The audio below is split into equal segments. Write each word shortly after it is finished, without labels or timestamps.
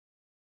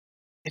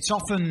It's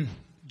often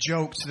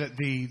joked that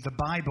the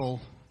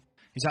Bible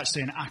is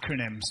actually an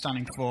acronym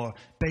standing for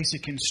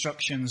Basic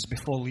Instructions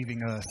Before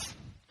Leaving Earth.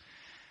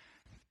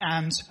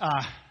 And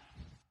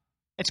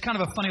it's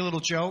kind of a funny little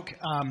joke.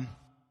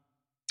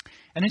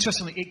 And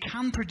interestingly, it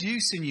can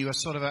produce in you a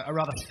sort of a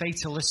rather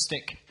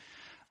fatalistic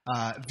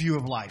view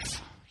of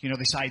life. You know,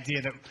 this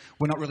idea that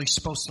we're not really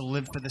supposed to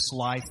live for this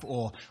life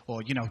or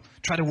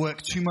try to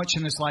work too much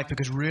in this life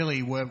because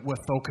really we're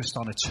focused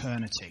on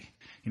eternity.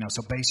 You know,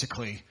 so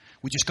basically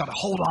we just got to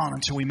hold on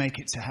until we make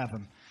it to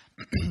heaven.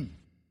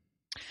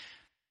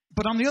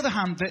 But on the other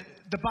hand,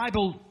 the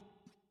Bible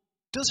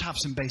does have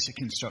some basic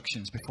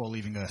instructions before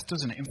leaving earth,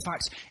 doesn't it? In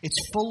fact, it's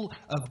full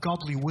of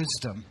godly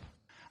wisdom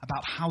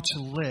about how to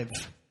live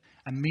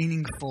a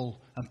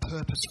meaningful and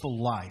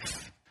purposeful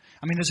life.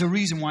 I mean, there's a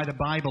reason why the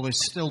Bible is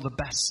still the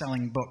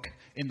best-selling book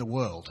in the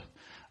world.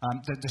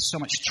 There's so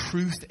much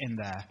truth in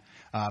there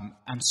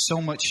and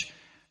so much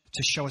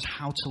to show us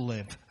how to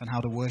live and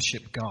how to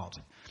worship God.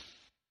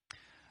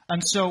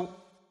 And so,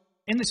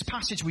 in this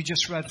passage we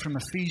just read from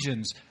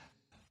Ephesians,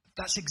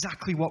 that's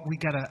exactly what we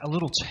get a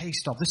little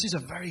taste of. This is a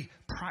very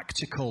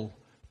practical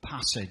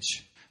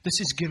passage. This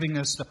is giving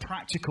us the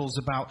practicals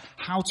about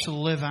how to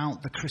live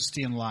out the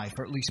Christian life,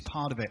 or at least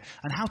part of it,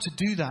 and how to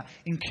do that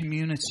in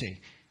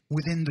community,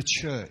 within the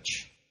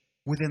church,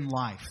 within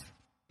life.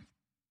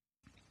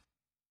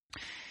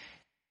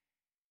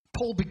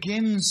 Paul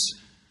begins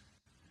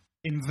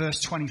in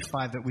verse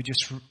 25 that we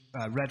just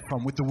read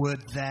from with the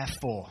word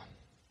therefore.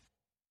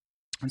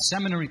 And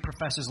seminary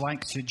professors like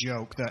to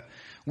joke that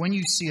when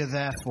you see a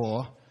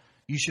therefore,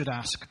 you should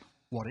ask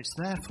what it's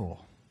there for.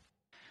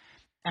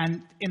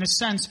 And in a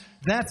sense,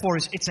 therefore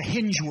it's a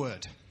hinge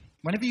word.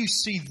 Whenever you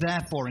see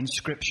therefore in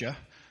Scripture,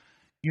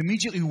 you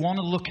immediately want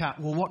to look at,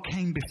 well, what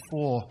came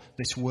before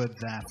this word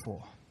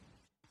therefore?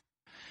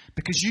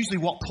 Because usually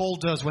what Paul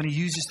does when he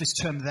uses this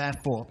term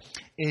therefore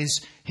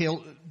is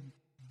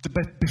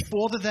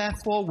before the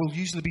therefore will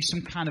usually be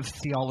some kind of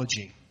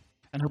theology.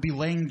 And he'll be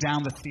laying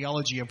down the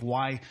theology of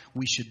why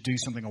we should do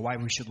something or why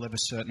we should live a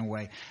certain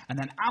way. And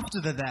then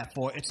after the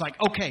therefore, it's like,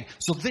 okay,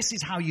 so this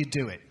is how you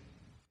do it.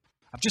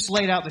 I've just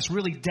laid out this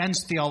really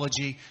dense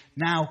theology.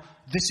 Now,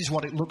 this is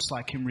what it looks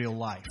like in real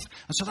life.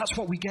 And so that's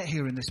what we get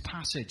here in this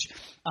passage.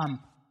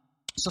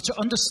 So to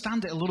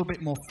understand it a little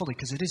bit more fully,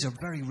 because it is a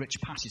very rich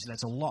passage,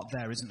 there's a lot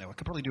there, isn't there? I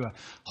could probably do a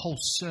whole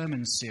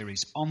sermon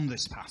series on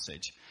this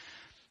passage.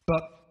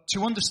 But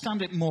to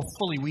understand it more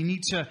fully, we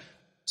need to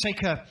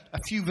take a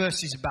few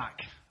verses back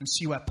and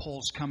see where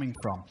Paul's coming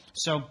from.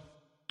 So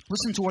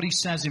listen to what he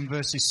says in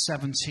verses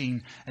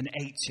 17 and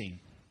 18.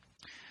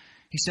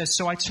 He says,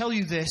 "So I tell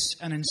you this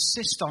and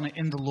insist on it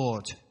in the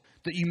Lord,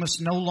 that you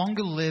must no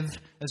longer live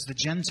as the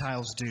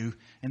Gentiles do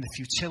in the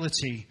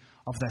futility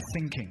of their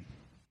thinking.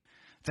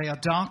 They are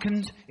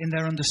darkened in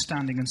their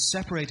understanding and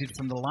separated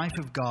from the life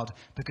of God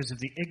because of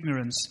the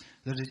ignorance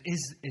that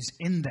is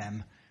in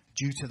them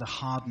due to the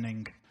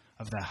hardening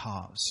of their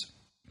hearts."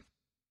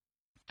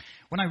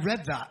 When I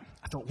read that,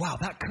 I thought, wow,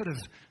 that could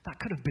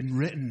have been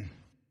written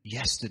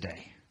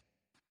yesterday,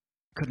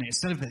 couldn't it?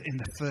 Instead of in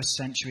the first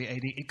century AD,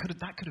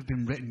 that could have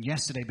been written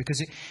yesterday, because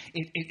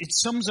it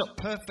sums up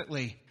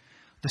perfectly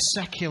the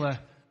secular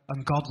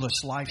and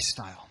godless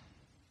lifestyle.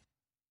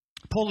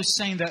 Paul is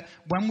saying that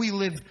when we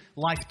live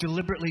life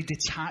deliberately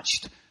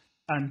detached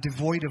and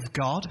devoid of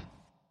God,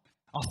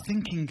 our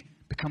thinking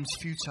becomes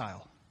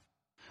futile.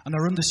 And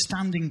our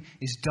understanding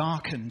is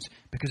darkened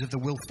because of the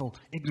willful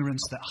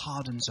ignorance that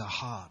hardens our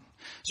heart.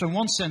 So in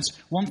one sense,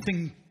 one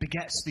thing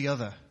begets the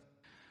other.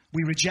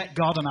 We reject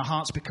God and our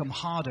hearts become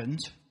hardened,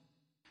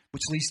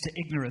 which leads to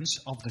ignorance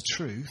of the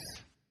truth.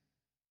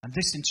 And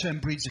this in turn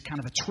breeds a kind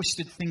of a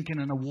twisted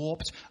thinking and a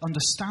warped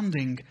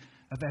understanding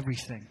of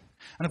everything.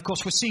 And of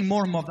course, we're seeing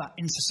more and more of that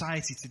in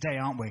society today,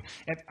 aren't we?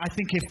 I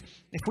think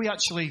if we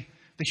actually,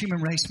 the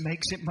human race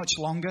makes it much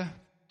longer,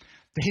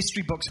 the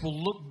history books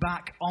will look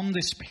back on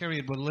this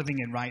period we're living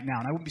in right now.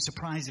 And I wouldn't be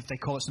surprised if they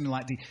call it something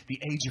like the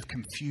age of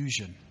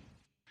confusion.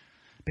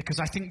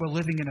 Because I think we're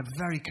living in a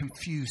very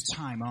confused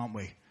time, aren't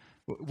we?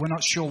 We're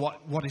not sure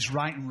what is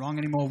right and wrong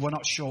anymore. We're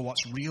not sure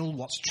what's real,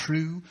 what's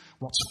true,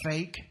 what's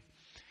fake.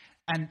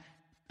 And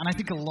I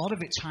think a lot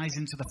of it ties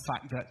into the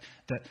fact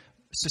that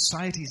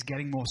society is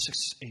getting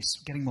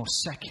more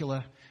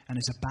secular and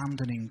is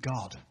abandoning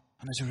God.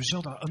 And as a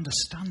result, our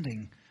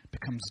understanding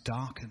becomes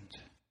darkened.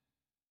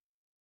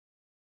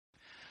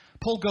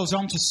 Paul goes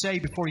on to say,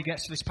 before he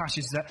gets to this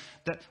passage,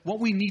 that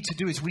what we need to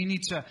do is we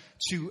need to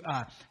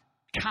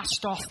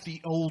cast off the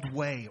old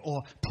way,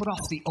 or put off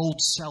the old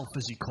self,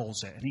 as he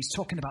calls it. And he's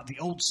talking about the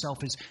old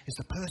self is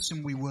the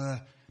person we were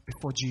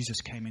before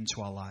Jesus came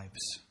into our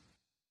lives.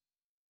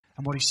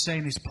 And what he's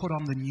saying is put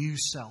on the new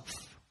self,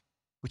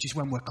 which is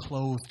when we're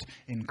clothed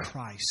in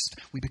Christ.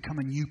 We become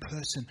a new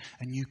person,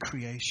 a new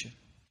creation.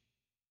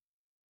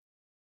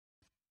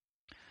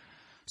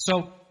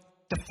 So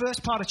the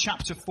first part of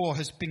chapter 4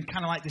 has been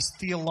kind of like this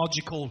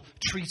theological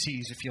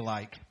treatise, if you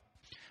like,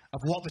 of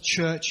what the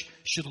church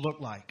should look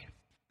like.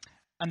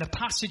 And the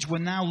passage we're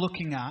now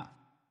looking at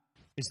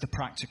is the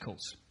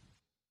practicals.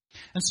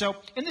 And so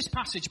in this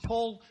passage,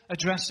 Paul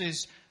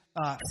addresses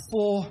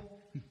 4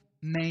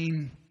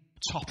 main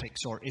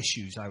topics or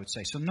issues, I would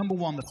say. So number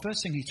 1, the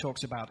first thing he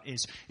talks about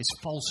is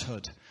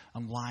falsehood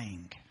and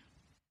lying.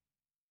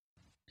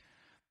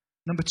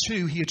 Number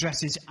 2, he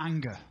addresses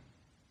anger.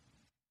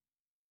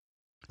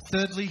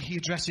 Thirdly, he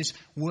addresses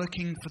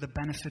working for the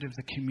benefit of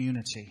the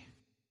community.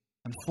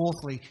 And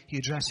fourthly, he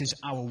addresses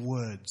our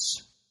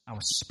words, our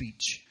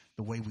speech,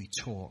 the way we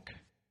talk.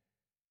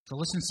 So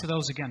listen to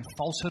those again.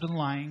 Falsehood and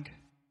lying,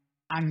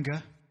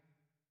 anger,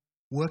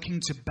 working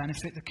to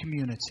benefit the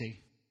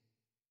community,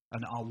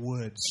 and our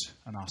words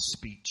and our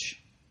speech.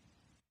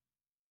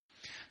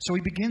 So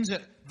he begins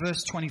at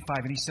verse 25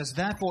 and he says,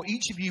 "Therefore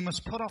each of you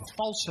must put off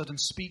falsehood and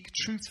speak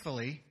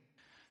truthfully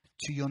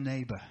to your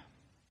neighbor.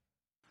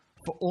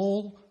 For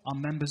all are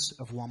members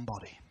of one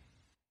body."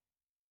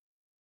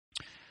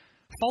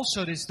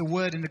 Falsehood is the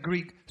word in the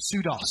Greek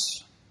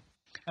pseudos.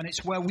 And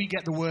it's where we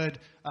get the word,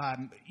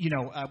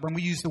 when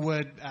we use the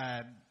word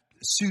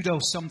pseudo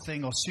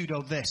something or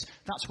pseudo this,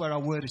 that's where our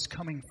word is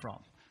coming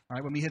from.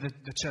 Right? When we hear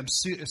the term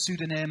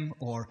pseudonym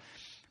or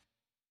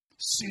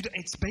pseudo,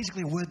 it's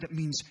basically a word that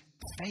means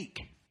fake.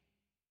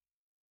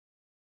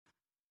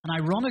 And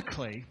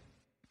ironically,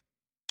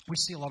 we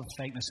see a lot of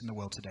fakeness in the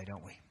world today,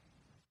 don't we?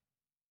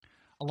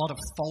 A lot of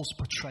false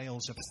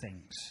portrayals of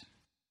things.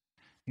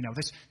 You know,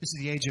 this is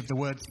the age of the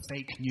word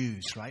fake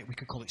news, right? We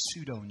could call it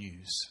pseudo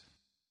news.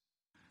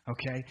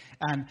 Okay?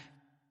 And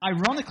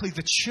ironically,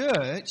 the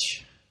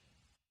church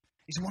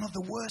is one of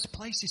the worst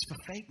places for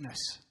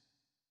fakeness.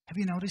 Have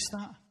you noticed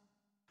that?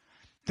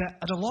 That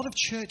at a lot of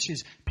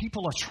churches,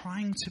 people are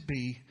trying to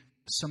be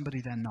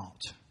somebody they're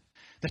not.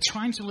 They're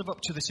trying to live up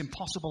to this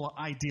impossible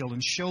ideal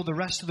and show the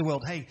rest of the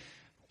world, hey,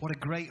 what a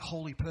great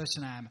holy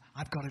person I am.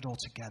 I've got it all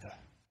together.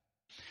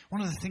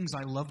 One of the things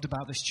I loved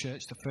about this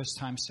church the first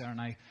time Sarah and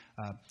I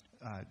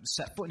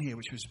set foot in here,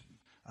 which was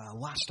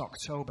last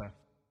October,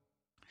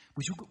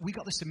 was we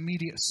got this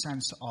immediate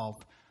sense of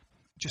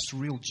just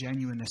real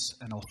genuineness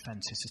and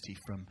authenticity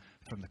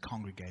from the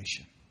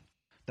congregation.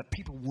 That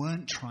people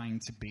weren't trying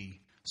to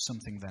be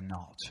something they're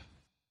not.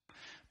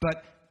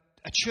 But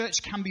a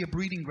church can be a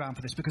breeding ground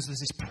for this because there's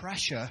this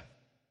pressure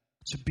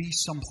to be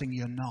something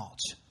you're not.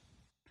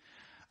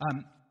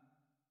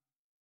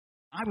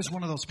 I was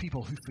one of those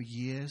people who for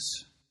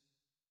years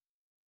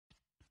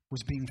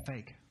was being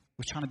fake,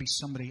 was trying to be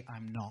somebody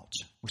I'm not,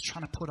 was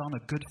trying to put on a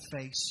good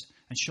face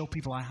and show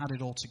people I had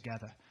it all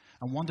together.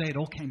 And one day it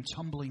all came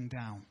tumbling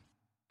down.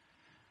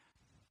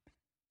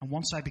 And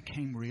once I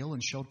became real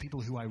and showed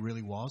people who I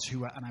really was,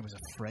 and I was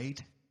afraid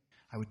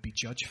I would be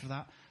judged for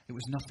that, it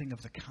was nothing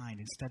of the kind.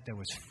 Instead, there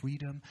was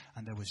freedom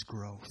and there was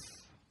growth.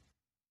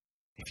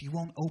 If you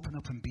won't open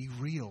up and be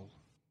real,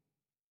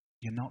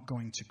 you're not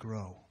going to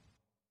grow.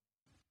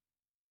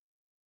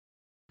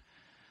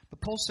 But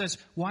Paul says,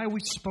 why are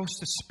we supposed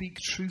to speak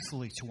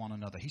truthfully to one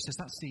another? He says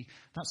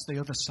that's the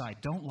other side.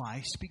 Don't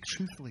lie, speak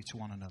truthfully to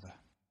one another.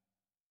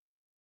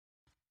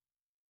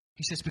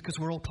 He says because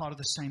we're all part of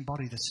the same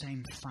body, the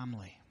same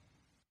family.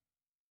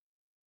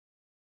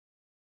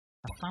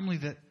 A family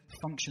that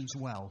functions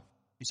well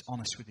is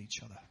honest with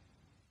each other.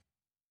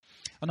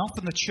 And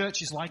often the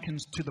church is likened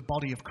to the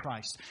body of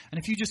Christ. And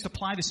if you just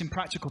apply this in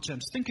practical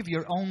terms, think of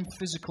your own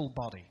physical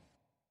body.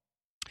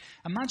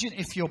 Imagine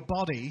if your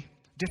body,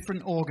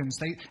 different organs,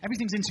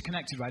 everything's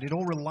interconnected, right? It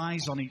all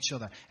relies on each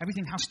other.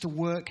 Everything has to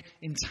work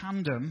in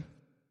tandem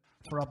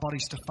for our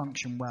bodies to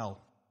function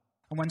well.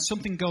 And when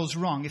something goes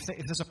wrong, if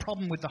there's a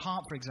problem with the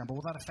heart, for example,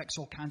 well, that affects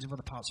all kinds of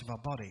other parts of our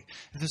body.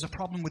 If there's a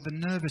problem with the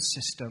nervous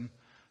system,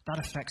 that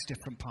affects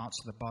different parts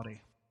of the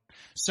body.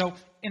 So,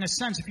 in a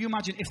sense, if you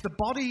imagine, if the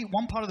body,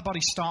 one part of the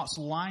body starts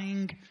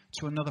lying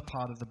to another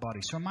part of the body.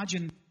 So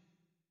imagine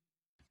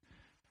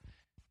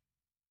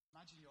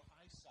your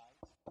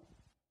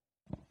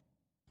eyesight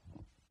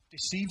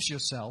deceives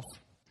yourself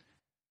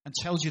and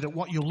tells you that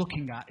what you're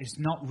looking at is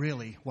not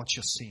really what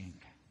you're seeing.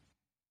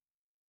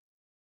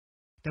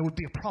 There would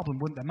be a problem,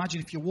 wouldn't there?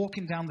 Imagine if you're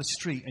walking down the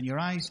street and your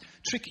eyes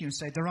trick you and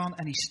say, there aren't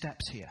any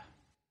steps here.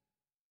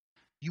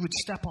 You would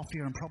step off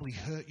here and probably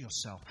hurt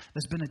yourself.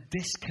 There's been a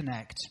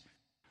disconnect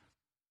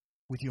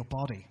with your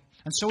body.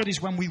 And so it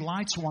is when we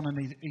lie to one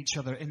another, each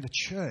other in the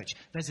church.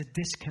 There's a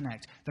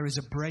disconnect. There is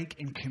a break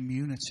in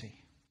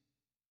community.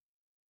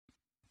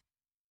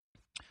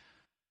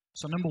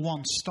 So number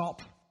 1,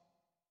 stop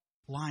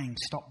lying.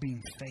 Stop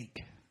being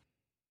fake.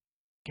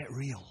 Get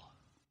real.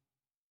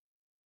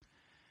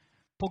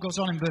 Paul goes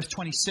on in verse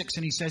 26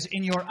 and he says,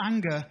 in your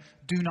anger,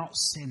 do not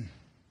sin.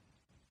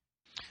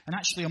 And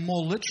actually a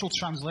more literal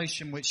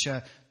translation, which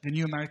the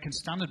New American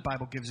Standard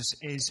Bible gives us,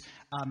 is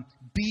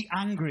be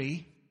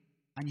angry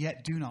and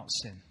yet do not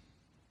sin.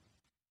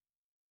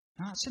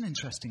 Now that's an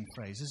interesting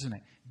phrase, isn't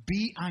it?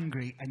 Be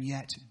angry and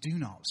yet do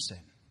not sin.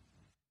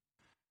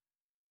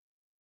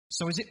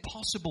 So is it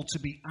possible to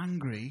be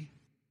angry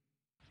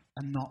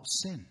and not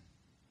sin?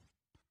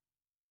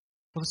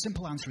 Well, the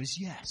simple answer is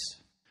yes.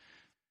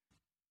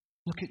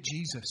 Look at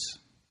Jesus.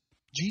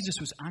 Jesus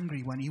was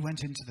angry when he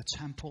went into the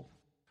temple.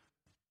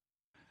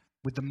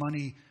 with the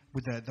money,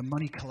 with the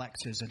money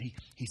collectors, and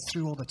he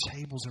threw all the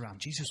tables around.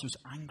 Jesus was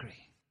angry.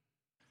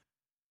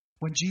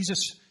 When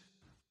Jesus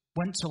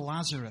went to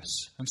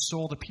Lazarus and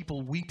saw the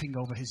people weeping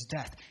over his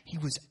death, he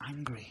was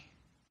angry.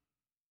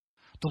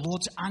 The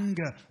Lord's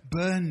anger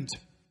burned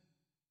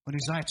when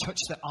Uzziah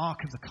touched the Ark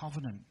of the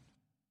Covenant.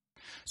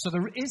 So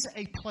there is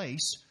a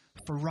place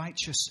for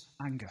righteous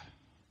anger.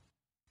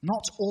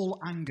 Not all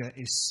anger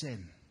is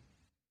sin.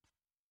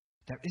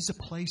 There is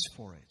a place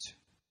for it.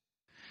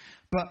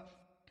 But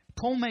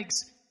Paul makes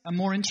a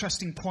more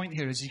interesting point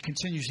here as he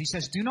continues. He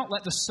says, do not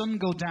let the sun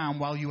go down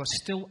while you are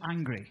still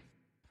angry,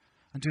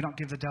 and do not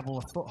give the devil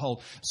a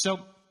foothold. So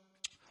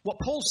what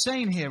Paul's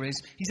saying here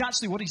is,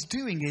 what he's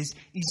doing is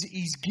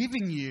he's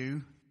giving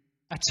you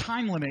a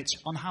time limit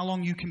on how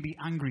long you can be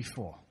angry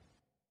for.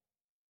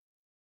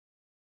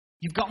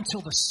 You've got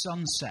until the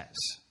sun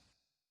sets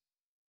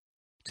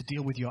to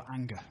deal with your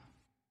anger.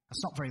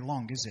 That's not very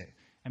long, is it?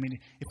 I mean,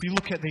 if you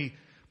look at the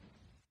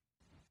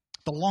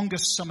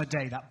longest summer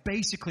day, that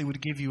basically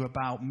would give you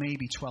about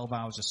maybe 12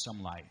 hours of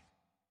sunlight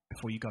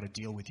before you got to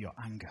deal with your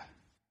anger.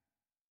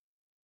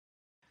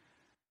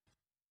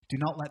 Do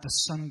not let the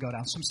sun go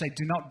down. Some say,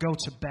 do not go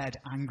to bed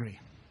angry.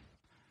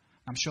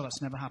 I'm sure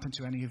that's never happened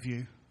to any of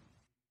you.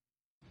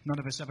 None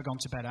of us ever gone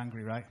to bed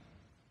angry, right?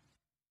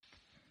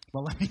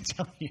 Well, let me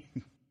tell you,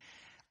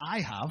 I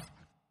have.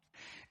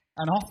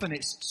 And often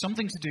it's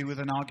something to do with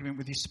an argument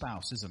with your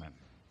spouse, isn't it?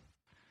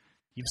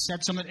 You've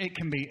said something, it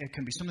can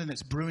be something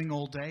that's brewing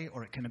all day,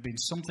 or it can have been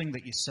something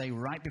that you say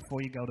right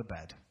before you go to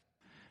bed.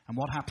 And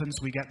what happens?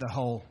 We get the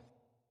whole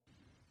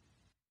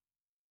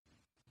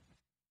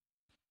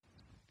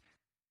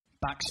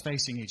backs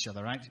facing each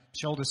other, right?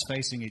 Shoulders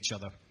facing each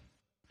other.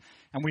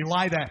 And we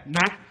lie there. No,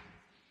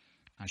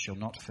 I shall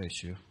not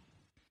face you.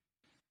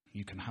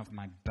 You can have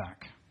my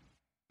back.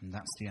 And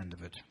that's the end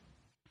of it.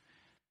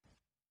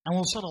 And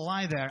we'll sort of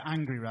lie there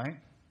angry, right?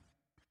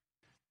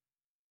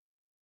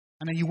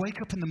 And then you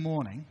wake up in the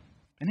morning,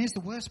 and here's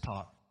the worst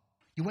part.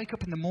 You wake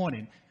up in the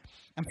morning,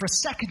 and for a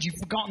second you've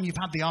forgotten you've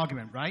had the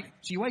argument, right?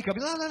 So you wake up,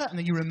 and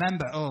then you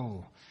remember,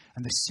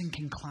 and the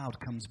sinking cloud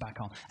comes back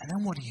on. And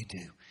then what do?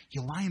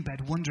 You lie in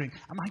bed wondering,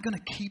 am I going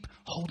to keep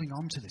holding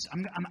on to this?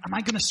 Am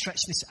I going to stretch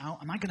this out?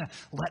 Am I going to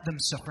let them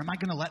suffer? Am I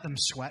going to let them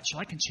sweat?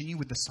 Shall I continue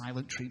with the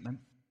silent treatment?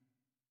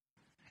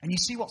 And you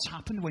see what's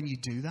happened when you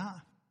do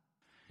that?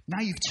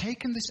 Now you've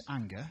taken this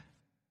anger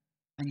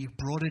and you've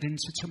brought it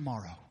into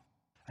tomorrow.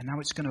 And now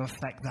it's going to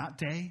affect that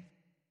day,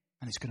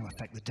 and it's going to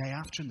affect the day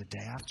after, and the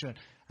day after,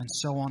 and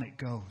so on it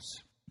goes.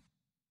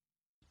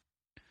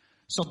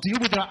 So deal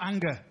with our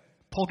anger.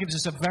 Paul gives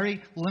us a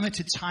very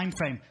limited time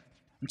frame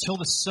until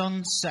the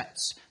sun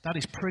sets. That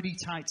is pretty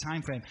tight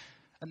time frame.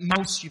 At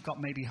most, you've got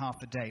maybe half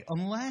a day,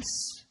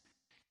 unless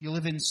you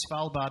live in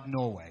Svalbard,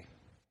 Norway,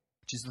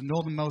 which is the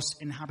northernmost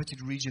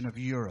inhabited region of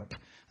Europe,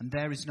 and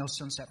there is no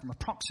sunset from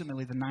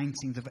approximately the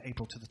 19th of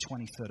April to the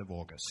 23rd of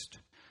August.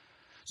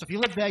 So if you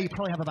live there, you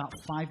probably have about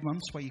 5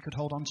 months where you could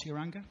hold on to your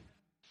anger.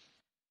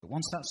 But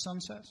once that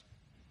sun sets,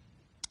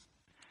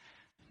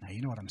 now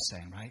you know what I'm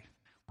saying, right?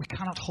 We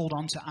cannot hold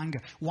on to anger.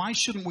 Why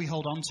shouldn't we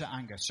hold on to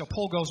anger? So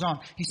Paul goes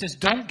on. He says,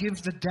 don't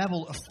give the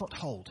devil a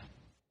foothold.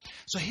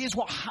 So here's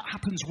what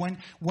happens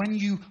when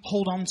you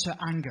hold on to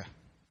anger.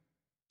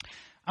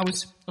 I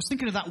was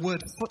thinking of that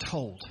word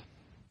foothold.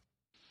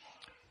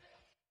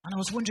 And I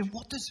was wondering,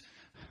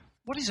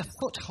 what is a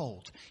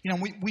foothold? You know,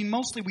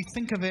 we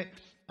think of it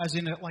as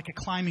in like a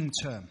climbing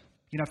term.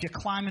 You know, if you're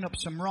climbing up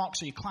some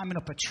rocks or you're climbing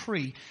up a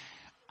tree,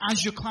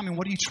 as you're climbing,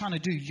 what are you trying to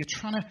do? You're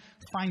trying to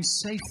find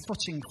safe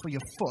footing for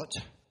your foot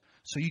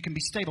so you can be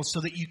stable,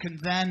 so that you can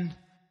then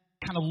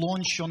kind of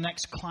launch your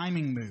next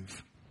climbing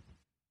move.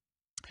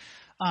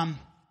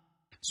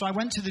 So I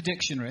went to the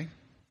dictionary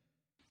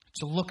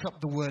to look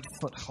up the word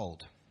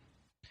foothold.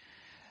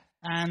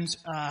 And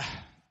I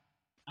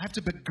have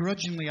to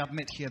begrudgingly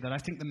admit here that I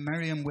think the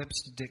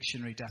Merriam-Webster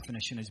dictionary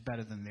definition is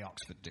better than the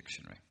Oxford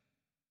dictionary.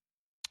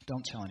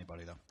 Don't tell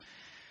anybody, though.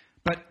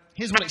 But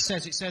here's what it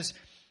says. It says,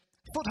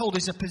 foothold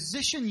is a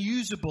position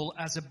usable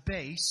as a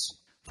base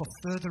for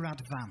further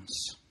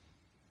advance.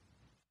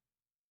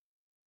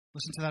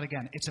 Listen to that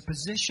again. It's a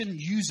position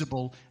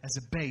usable as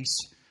a base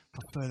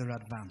for further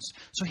advance.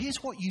 So here's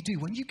what you do.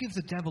 When you give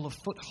the devil a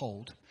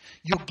foothold,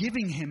 you're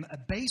giving him a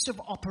base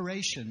of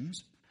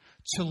operations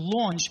to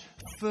launch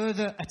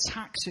further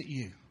attacks at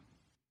you.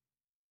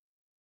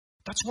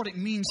 That's what it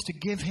means to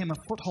give him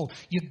a foothold.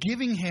 You're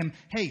giving him,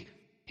 hey,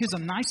 here's a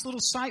nice little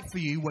site for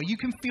you where you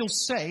can feel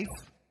safe,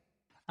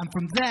 and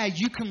from there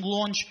you can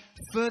launch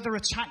further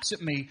attacks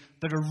at me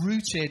that are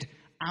rooted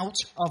out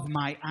of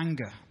my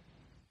anger.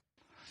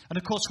 And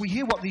of course, we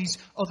hear what these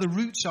other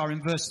roots are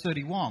in verse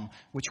 31,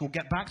 which we'll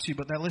get back to,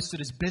 but they're listed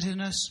as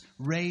bitterness,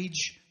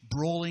 rage,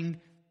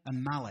 brawling,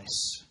 and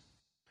malice.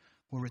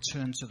 We'll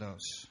return to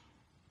those.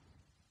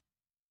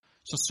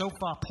 So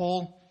far,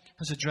 Paul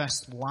has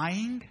addressed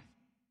lying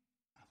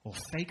or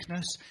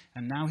fakeness,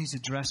 and now he's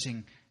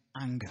addressing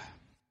anger.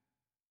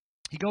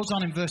 He goes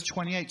on in verse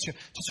 28 to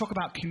talk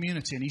about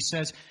community, and he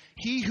says,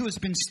 he who has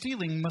been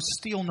stealing must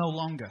steal no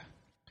longer,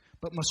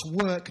 but must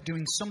work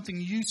doing something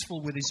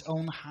useful with his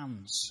own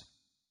hands.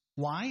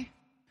 Why?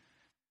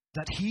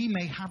 That he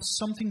may have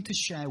something to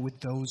share with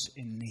those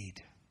in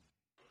need.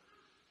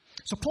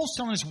 So Paul's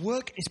telling us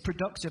work is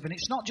productive, and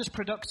it's not just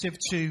productive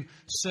to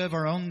serve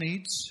our own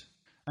needs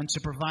and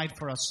to provide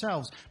for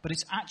ourselves, but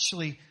it's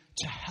actually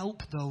to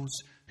help those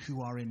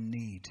who are in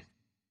need.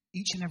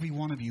 Each and every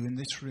one of you in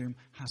this room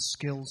has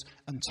skills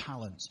and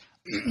talents,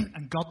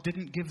 and God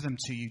didn't give them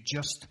to you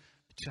just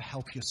to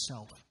help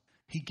yourself.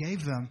 He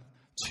gave them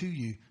to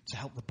you to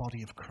help the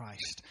body of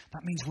Christ.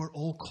 That means we're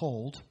all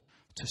called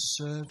to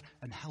serve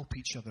and help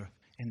each other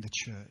in the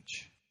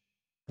church.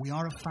 We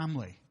are a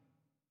family,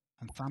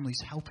 and families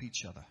help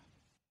each other.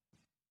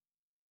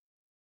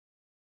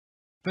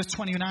 Verse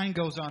 29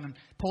 goes on, and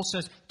Paul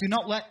says, "Do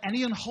not let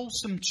any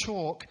unwholesome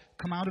talk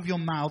come out of your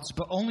mouths,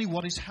 but only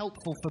what is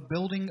helpful for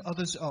building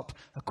others up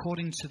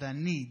according to their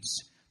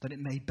needs, that it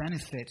may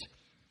benefit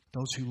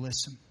those who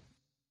listen."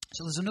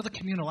 So there's another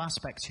communal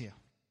aspect here.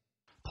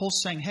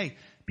 Paul's saying, hey,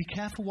 be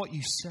careful what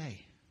you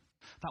say.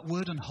 That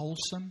word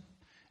unwholesome,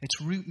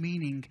 its root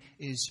meaning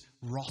is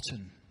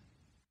rotten.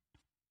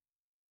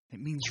 It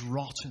means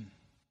rotten.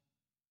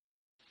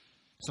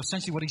 So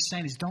essentially what he's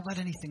saying is don't let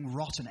anything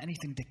rotten,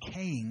 anything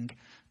decaying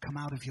come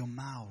out of your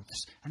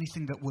mouths.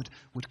 Anything that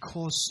would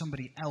cause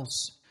somebody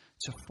else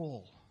to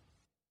fall.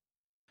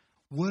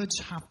 Words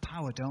have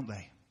power, don't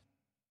they?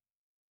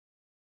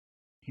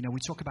 You know,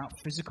 we talk about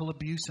physical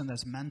abuse and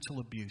there's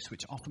mental abuse,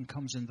 which often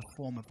comes in the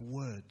form of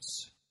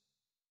words.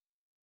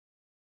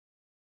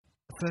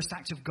 The first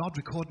act of God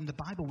recorded in the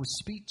Bible was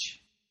speech.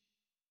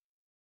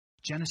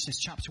 Genesis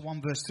chapter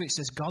 1 verse 3, it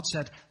says, God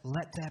said,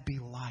 "Let there be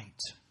light."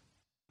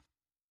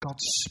 God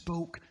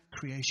spoke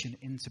creation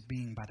into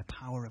being by the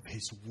power of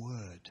his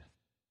word.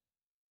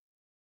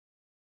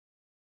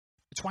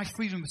 It's why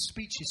freedom of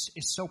speech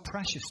is so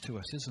precious to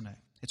us, isn't it?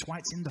 It's why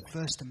it's in the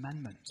First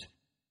Amendment.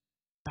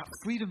 That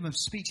freedom of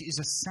speech is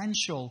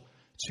essential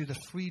to the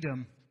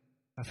freedom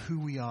of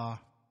who we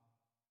are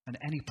and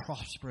any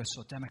prosperous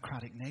or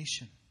democratic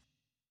nation.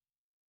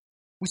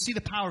 We see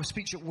the power of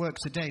speech at work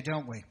today,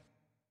 don't we?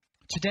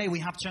 Today we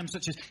have terms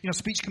such as,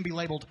 speech can be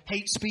labeled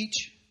hate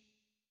speech,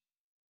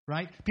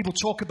 right? People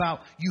talk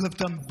about, you have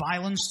done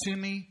violence to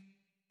me,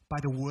 by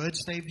the words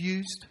they've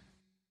used.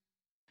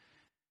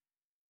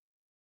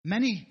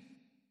 Many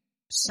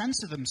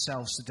censor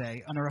themselves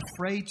today and are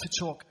afraid to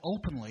talk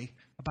openly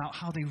about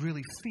how they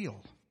really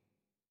feel.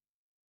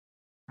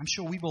 I'm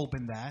sure we've all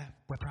been there,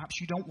 where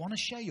perhaps you don't want to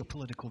share your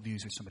political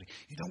views with somebody.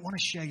 You don't want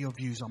to share your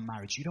views on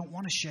marriage. You don't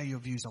want to share your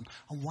views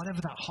on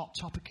whatever that hot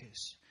topic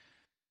is.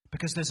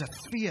 Because there's a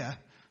fear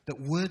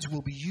that words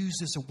will be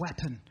used as a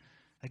weapon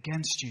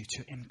against you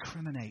to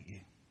incriminate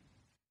you.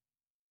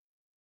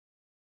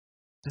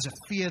 There's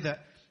a fear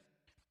that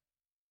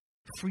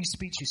free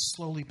speech is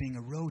slowly being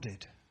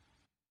eroded.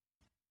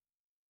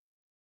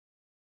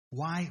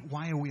 Why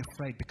are we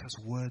afraid? Because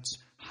words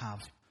have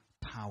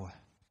power.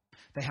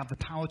 They have the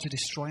power to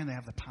destroy and they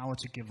have the power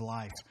to give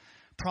life.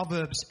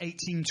 Proverbs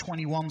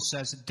 18:21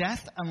 says,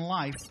 "Death and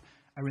life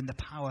are in the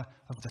power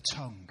of the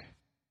tongue."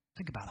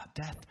 Think about that.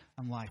 Death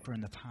and life are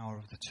in the power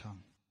of the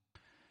tongue.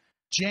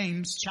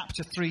 James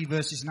chapter 3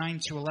 verses 9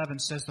 to 11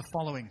 says the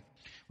following: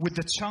 "With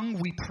the tongue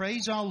we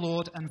praise our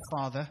Lord and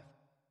Father,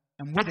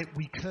 and with it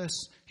we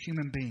curse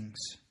human beings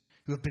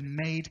who have been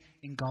made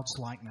in God's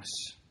likeness.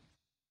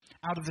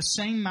 Out of the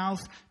same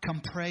mouth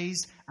come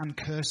praise and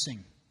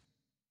cursing.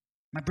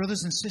 My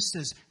brothers and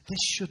sisters,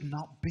 this should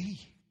not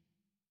be.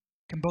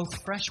 Can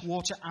both fresh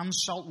water and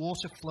salt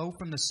water flow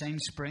from the same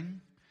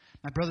spring?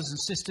 My brothers and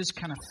sisters,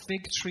 can a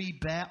fig tree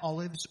bear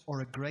olives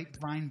or a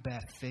grapevine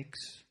bear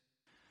figs?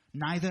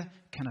 Neither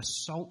can a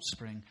salt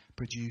spring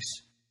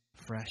produce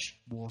fresh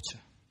water."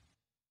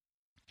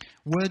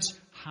 Words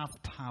have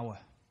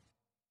power.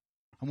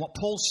 And what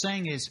Paul's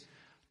saying is,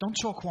 don't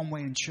talk one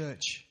way in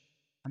church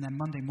and then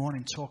Monday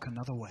morning talk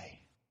another way.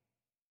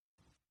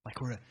 Like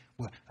we're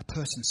a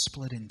person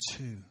split in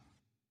two.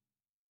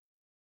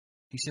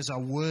 He says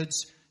our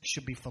words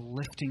should be for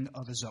lifting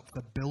others up,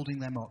 for building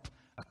them up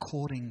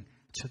according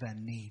to their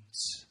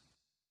needs.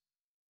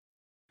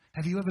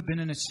 Have you ever been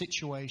in a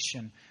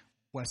situation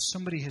where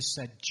somebody has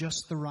said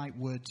just the right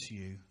word to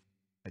you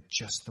at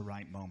just the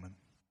right moment,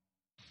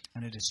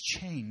 and it has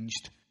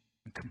changed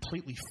and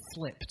completely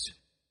flipped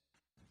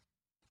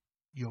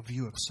your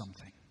view of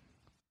something?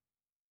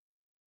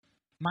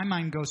 My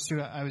mind goes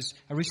to, I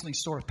recently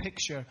saw a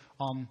picture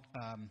on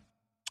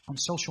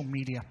social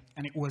media,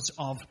 and it was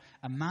of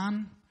a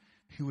man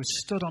who was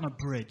stood on a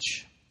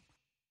bridge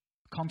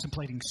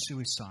contemplating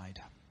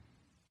suicide.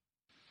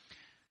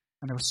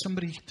 And there was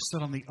somebody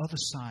stood on the other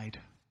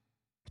side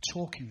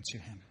talking to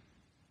him.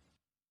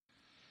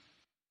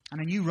 And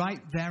I knew right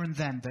there and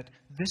then that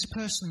this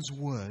person's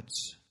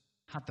words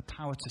had the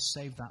power to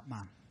save that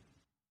man.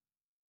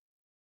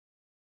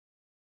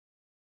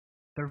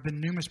 There have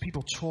been numerous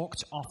people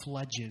talked off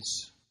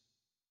ledges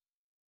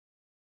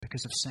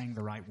because of saying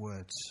the right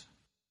words.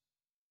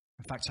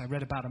 In fact, I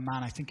read about a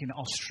man, I think in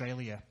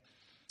Australia,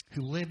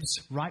 who lives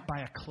right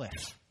by a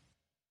cliff.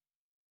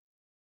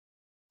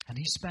 And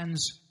he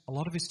spends a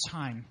lot of his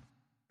time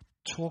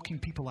talking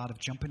people out of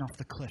jumping off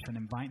the cliff and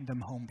inviting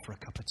them home for a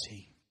cup of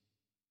tea.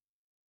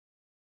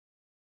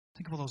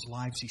 Think of all those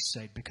lives he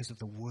saved because of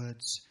the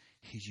words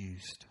he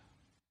used.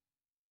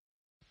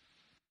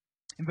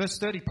 In verse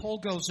 30, Paul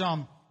goes on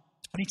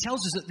and he tells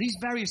us that these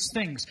various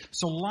things,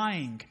 so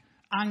lying,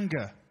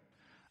 anger,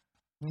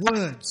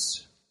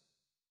 words,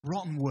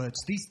 rotten words,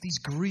 these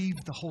grieve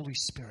the Holy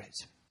Spirit.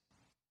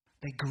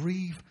 They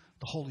grieve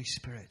the Holy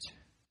Spirit.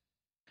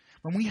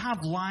 When we have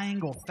lying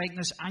or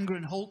fakeness, anger,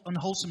 and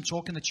unwholesome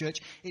talk in the church,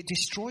 it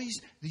destroys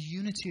the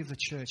unity of the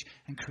church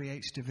and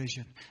creates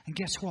division. And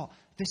guess what?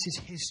 This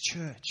is his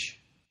church.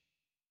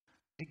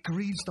 It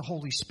grieves the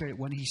Holy Spirit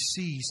when he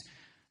sees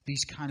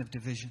these kind of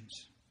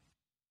divisions.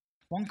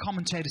 One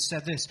commentator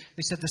said this.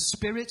 They said, the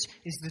Spirit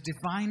is the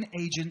divine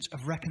agent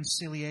of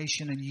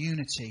reconciliation and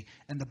unity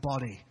in the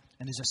body,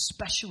 and is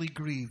especially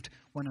grieved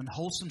when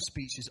unwholesome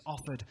speech is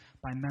offered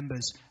by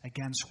members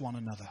against one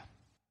another.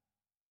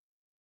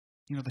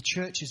 You know, the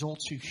church is all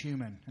too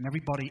human, and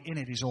everybody in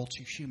it is all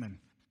too human.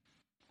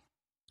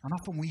 And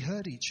often we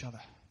hurt each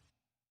other.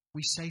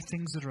 We say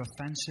things that are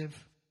offensive.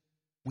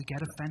 We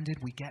get offended.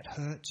 We get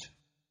hurt.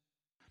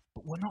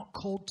 But we're not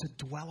called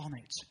to dwell on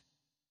it.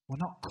 We're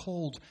not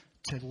called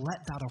to let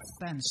that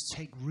offense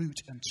take root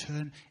and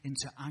turn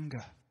into anger.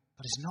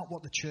 That is not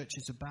what the church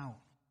is about.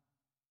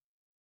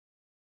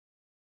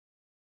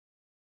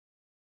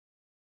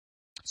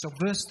 So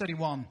verse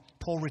 31,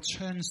 Paul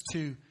returns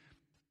to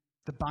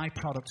the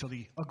byproduct or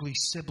the ugly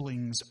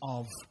siblings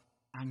of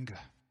anger.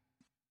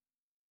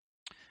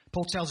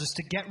 Paul tells us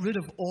to get rid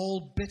of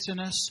all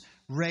bitterness,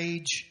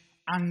 rage,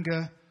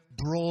 anger,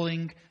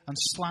 brawling, and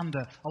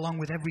slander, along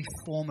with every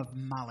form of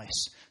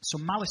malice. So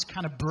malice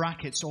kind of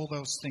brackets all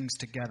those things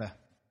together.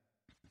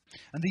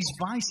 And these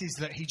vices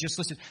that he just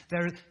listed,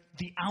 they're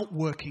the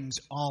outworkings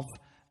of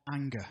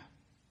anger.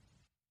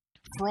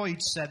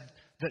 Freud said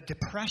that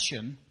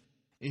depression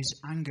is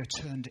anger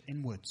turned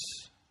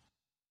inwards.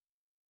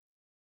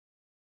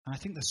 And I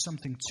think there's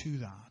something to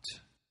that.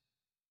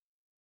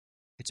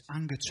 It's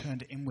anger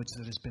turned inwards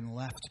that has been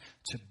left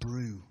to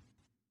brew.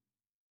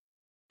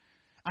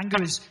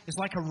 Anger is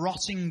like a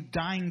rotting,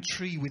 dying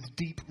tree with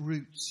deep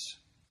roots.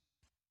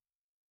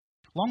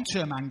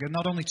 Long-term anger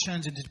not only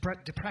turns into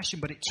depression,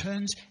 but it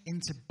turns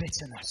into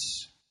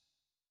bitterness.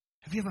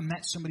 Have you ever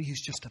met somebody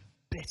who's just a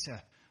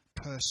bitter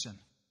person?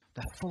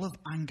 They're full of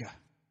anger.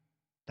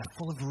 They're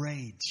full of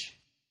rage.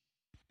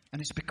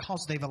 And it's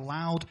because they've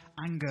allowed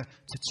anger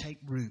to take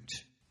root.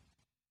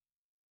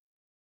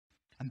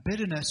 And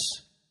bitterness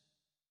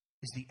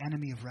is the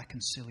enemy of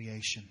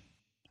reconciliation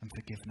and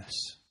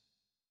forgiveness.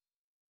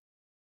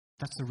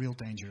 That's the real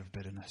danger of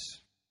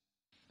bitterness.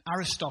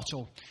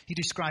 Aristotle, he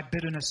described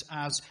bitterness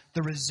as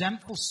the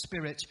resentful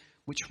spirit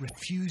which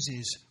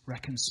refuses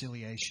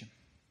reconciliation.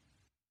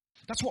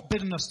 That's what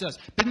bitterness does.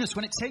 Bitterness,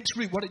 when it takes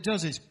root, what it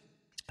does is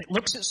it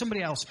looks at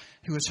somebody else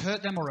who has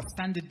hurt them or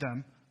offended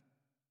them,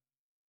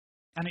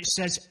 and it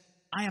says,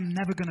 I am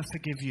never going to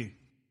forgive you.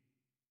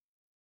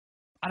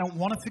 I don't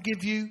want to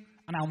forgive you,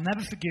 and I'll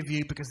never forgive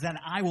you, because then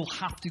I will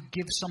have to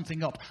give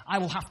something up. I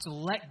will have to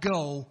let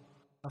go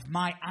of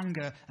my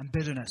anger and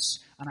bitterness,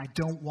 and I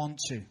don't want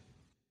to.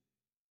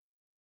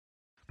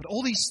 But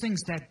all these things,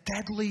 they're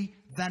deadly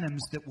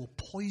venoms that will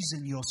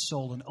poison your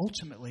soul, and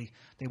ultimately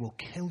they will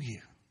kill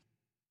you.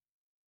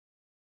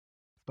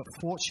 But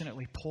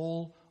fortunately,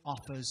 Paul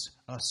offers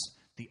us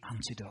the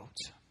antidote.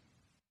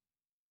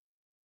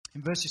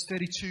 In verses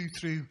 32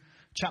 through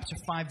chapter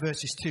 5,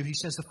 verses 2, he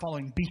says the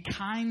following: Be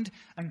kind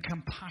and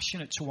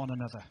compassionate to one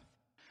another,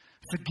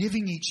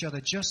 forgiving each other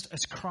just as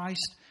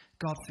Christ,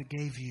 God,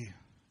 forgave you.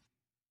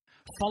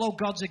 Follow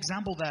God's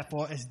example,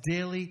 therefore, as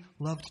dearly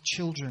loved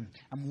children,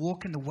 and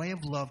walk in the way of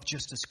love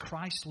just as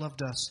Christ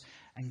loved us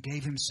and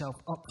gave himself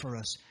up for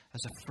us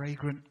as a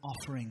fragrant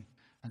offering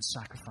and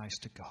sacrifice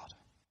to God.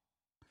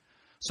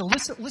 So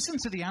listen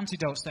to the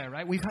antidotes there,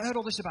 right? We've heard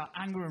all this about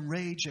anger and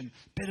rage and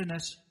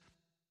bitterness.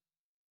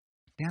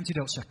 The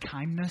antidotes are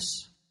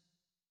kindness,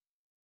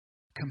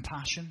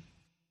 compassion,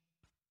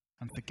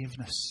 and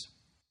forgiveness.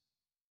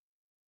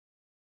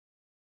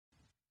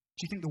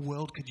 Do you think the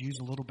world could use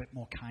a little bit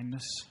more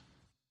kindness?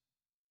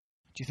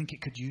 Do you think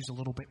it could use a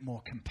little bit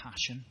more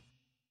compassion?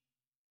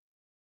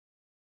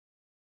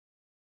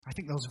 I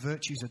think those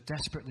virtues are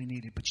desperately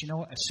needed. But you know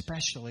what?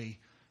 Especially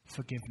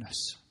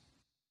forgiveness.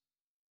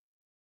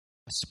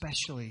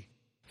 Especially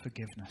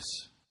forgiveness.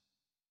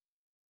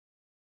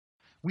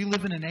 We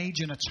live in an age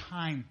and a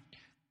time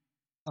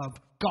of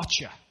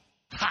gotcha.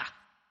 Ha!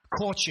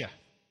 Caught you.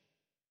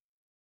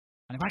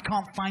 And if I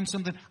can't find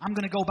something, I'm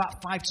going to go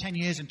back 5-10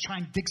 years and try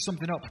and dig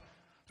something up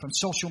from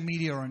social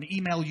media or an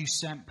email you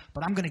sent,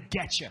 but I'm going to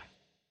get you.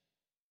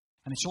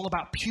 And it's all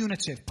about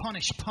punitive,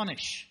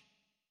 punish.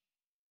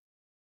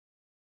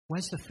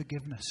 Where's the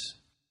forgiveness?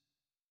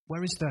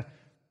 Where is the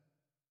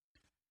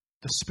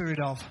spirit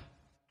of,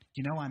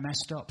 you know, I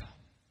messed up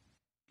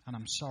and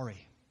I'm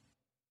sorry?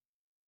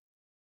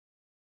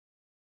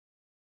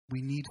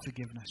 We need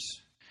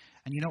forgiveness.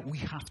 And you know, we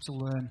have to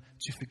learn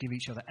to forgive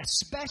each other,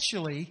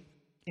 especially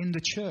in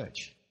the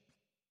church.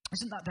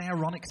 Isn't that the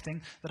ironic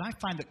thing? That I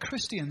find that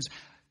Christians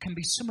can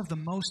be some of the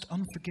most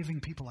unforgiving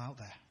people out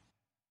there.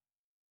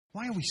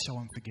 Why are we so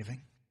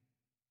unforgiving?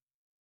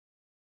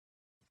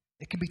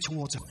 It can be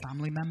towards a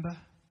family member,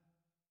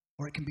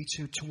 or it can be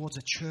towards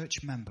a church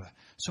member,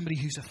 somebody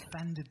who's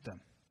offended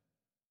them.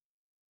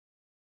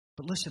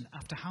 But listen,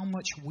 after how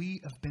much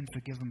we have been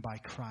forgiven by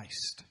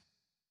Christ,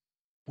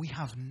 we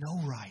have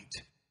no right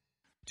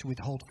to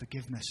withhold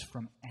forgiveness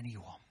from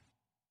anyone.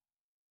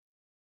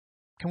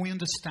 Can we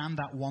understand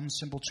that one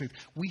simple truth?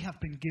 We have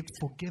been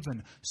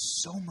forgiven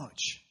so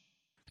much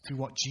through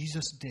what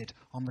Jesus did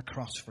on the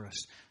cross for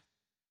us,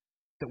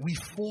 that we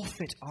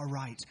forfeit our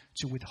right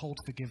to withhold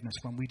forgiveness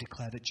when we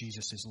declare that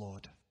Jesus is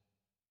Lord.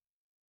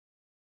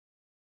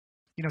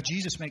 You know,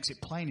 Jesus makes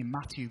it plain in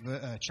Matthew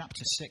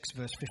chapter 6,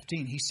 verse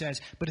 15. He says,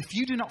 "But if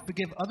you do not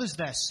forgive others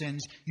their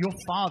sins, your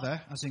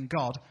Father, as in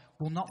God,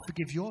 will not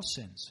forgive your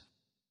sins."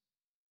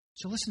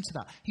 So listen to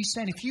that. He's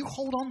saying if you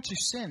hold on to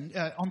sin,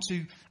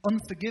 onto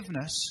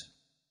unforgiveness,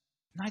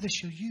 neither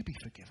shall you be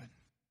forgiven.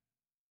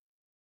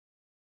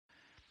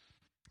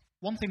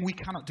 One thing we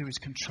cannot do is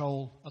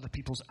control other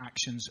people's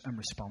actions and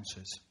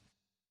responses.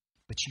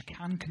 But you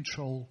can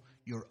control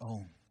your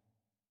own.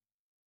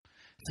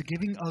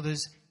 Forgiving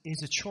others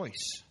is a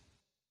choice.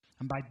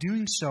 And by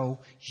doing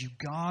so, you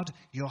guard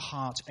your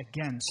heart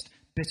against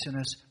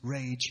bitterness,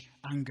 rage,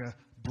 anger,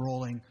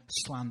 brawling,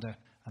 slander,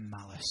 and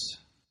malice.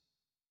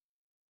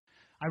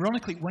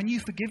 Ironically, when you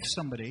forgive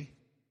somebody,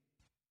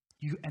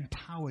 you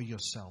empower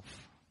yourself.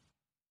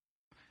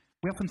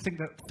 We often think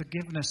that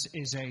forgiveness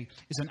is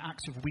an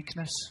act of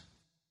weakness,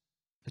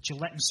 that you're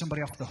letting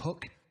somebody off the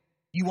hook.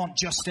 You want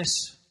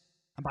justice,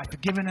 and by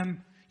forgiving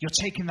them, you're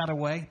taking that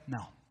away.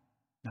 No.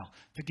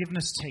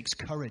 Forgiveness takes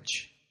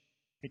courage.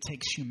 It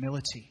takes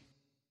humility.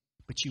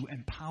 But you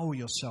empower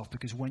yourself,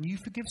 because when you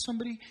forgive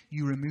somebody,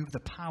 you remove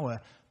the power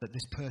that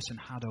this person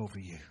had over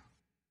you.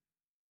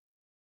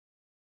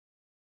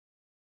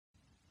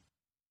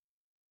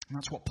 And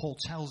that's what Paul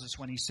tells us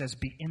when he says,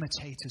 "Be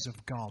imitators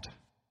of God."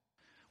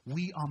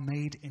 We are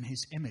made in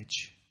his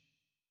image,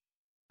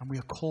 and we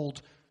are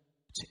called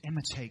to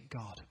imitate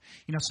God.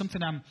 You know,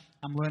 something I'm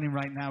learning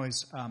right now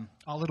is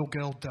our little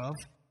girl, Dove.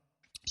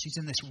 She's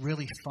in this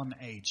really fun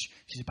age.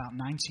 She's about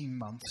 19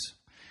 months,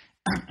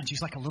 and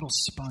she's like a little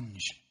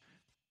sponge.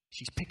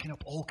 She's picking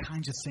up all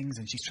kinds of things,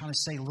 and she's trying to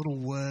say little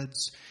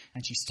words,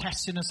 and she's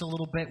testing us a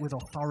little bit with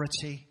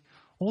authority,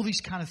 all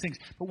these kind of things.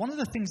 But one of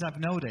the things I've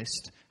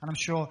noticed, and I'm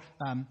sure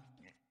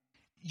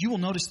you will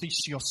notice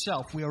this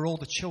yourself, we are all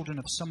the children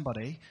of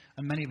somebody,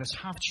 and many of us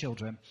have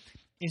children,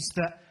 is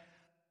that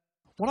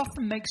what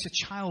often makes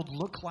a child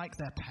look like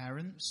their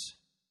parents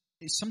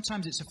is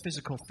sometimes it's a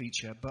physical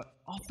feature, but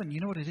often, you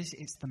know what it is?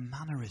 It's the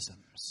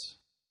mannerisms.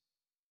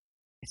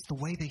 It's the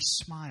way they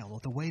smile or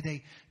the way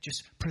they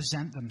just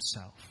present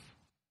themselves.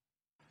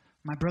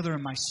 My brother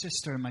and my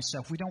sister and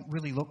myself, we don't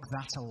really look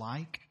that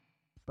alike,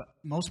 but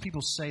most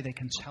people say they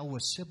can tell we're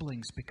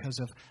siblings because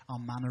of our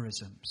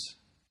mannerisms.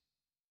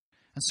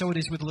 And so it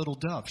is with little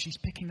Dove. She's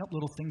picking up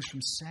little things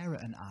from Sarah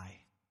and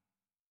I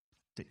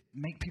that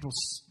make people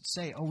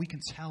say, "Oh, we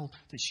can tell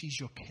that she's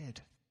your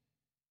kid."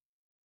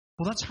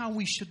 Well, that's how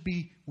we should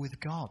be with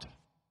God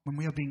when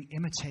we are being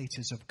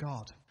imitators of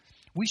God.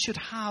 We should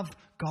have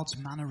God's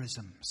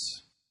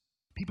mannerisms.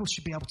 People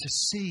should be able to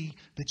see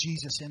the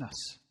Jesus in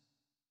us.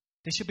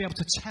 They should be able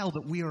to tell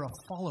that we are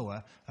a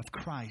follower of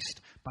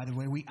Christ by the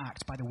way we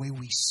act, by the way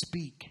we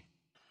speak,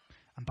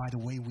 and by the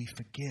way we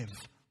forgive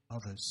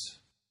others.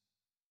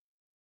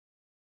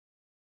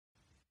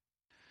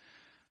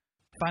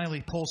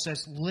 Finally, Paul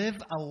says,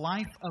 live a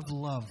life of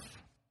love,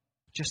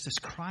 just as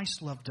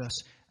Christ loved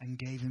us and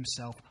gave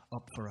himself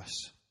up for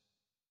us.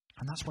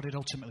 And that's what it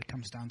ultimately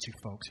comes down to,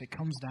 folks. It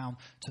comes down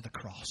to the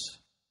cross.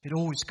 It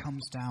always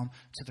comes down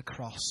to the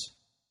cross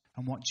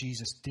and what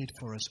Jesus did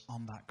for us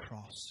on that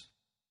cross.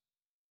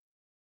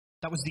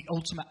 That was the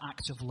ultimate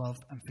act of love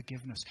and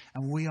forgiveness.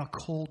 And we are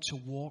called to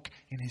walk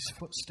in his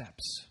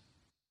footsteps.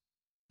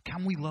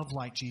 Can we love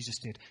like Jesus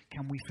did?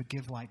 Can we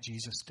forgive like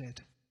Jesus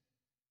did?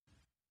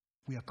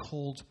 We are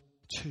called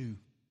to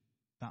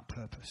that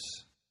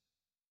purpose.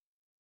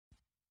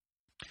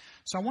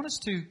 So I want us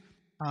to,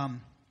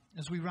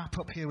 as we wrap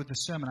up here with the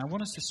sermon, I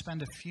want us to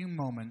spend a few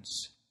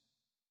moments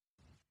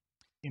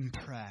in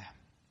prayer.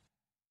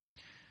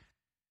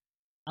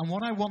 And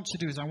what I want to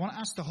do is I want to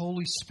ask the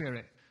Holy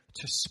Spirit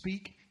to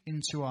speak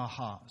into our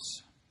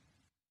hearts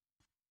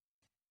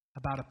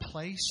about a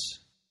place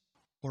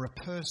or a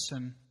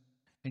person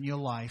in your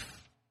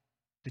life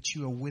that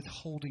you are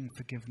withholding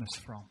forgiveness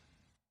from.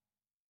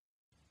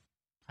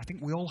 I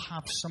think we all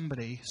have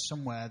somebody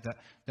somewhere that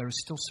there are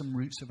still some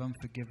roots of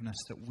unforgiveness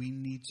that we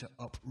need to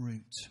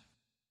uproot.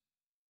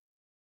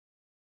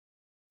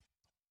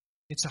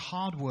 It's a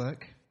hard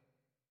work,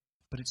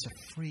 but it's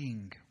a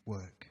freeing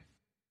work.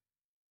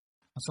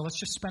 And so let's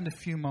just spend a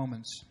few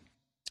moments.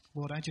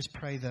 Lord, I just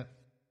pray that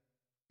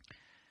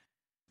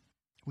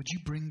would you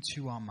bring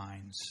to our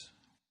minds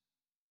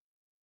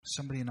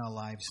somebody in our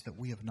lives that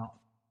we have not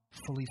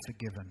fully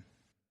forgiven.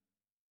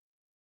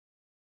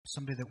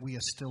 somebody that we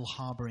are still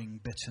harboring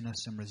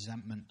bitterness and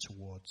resentment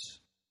towards.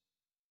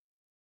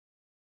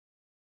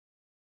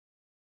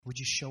 Would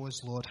you show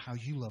us, Lord, how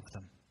you love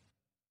them?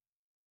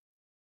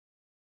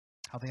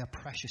 How they are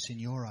precious in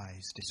your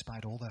eyes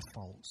despite all their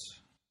faults.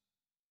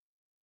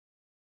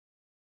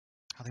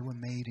 How they were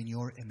made in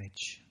your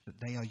image, that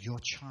they are your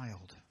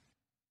child.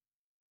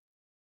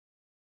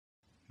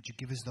 Would you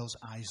give us those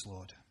eyes,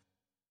 Lord?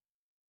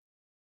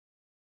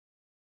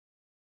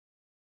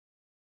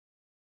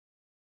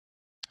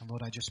 And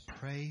Lord, I just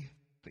pray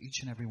for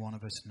each and every one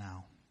of us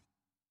now,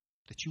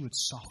 that you would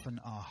soften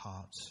our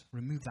hearts,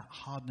 remove that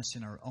hardness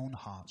in our own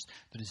hearts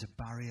that is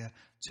a barrier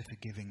to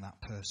forgiving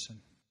that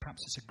person.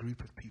 Perhaps it's a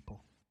group of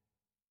people.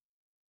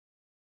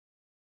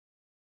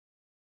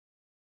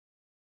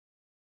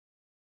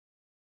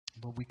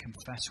 Lord, we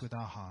confess with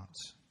our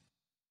hearts.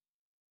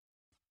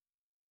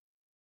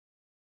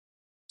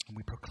 And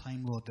we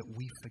proclaim, Lord, that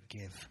we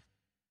forgive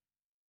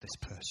this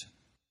person.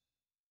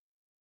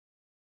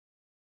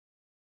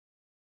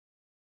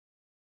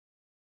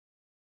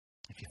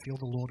 If you feel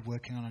the Lord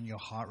working on your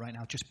heart right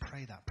now, just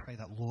pray that. Pray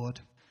that, Lord,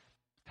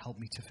 help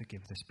me to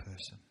forgive this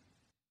person.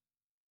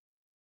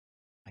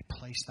 I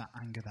place that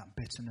anger, that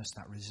bitterness,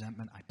 that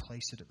resentment, I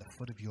place it at the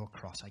foot of your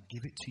cross. I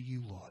give it to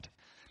you, Lord.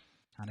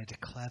 And I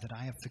declare that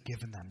I have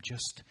forgiven them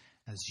just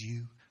as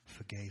you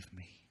forgave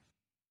me.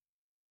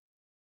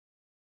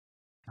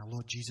 Now,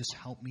 Lord Jesus,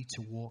 help me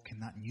to walk in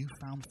that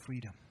newfound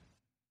freedom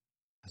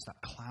as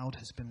that cloud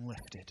has been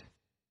lifted,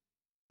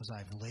 as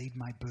I've laid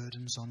my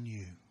burdens on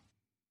you.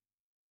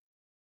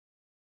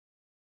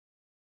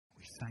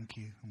 We thank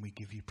you and we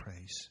give you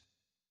praise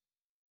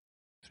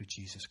through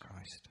Jesus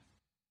Christ.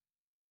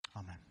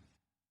 Amen.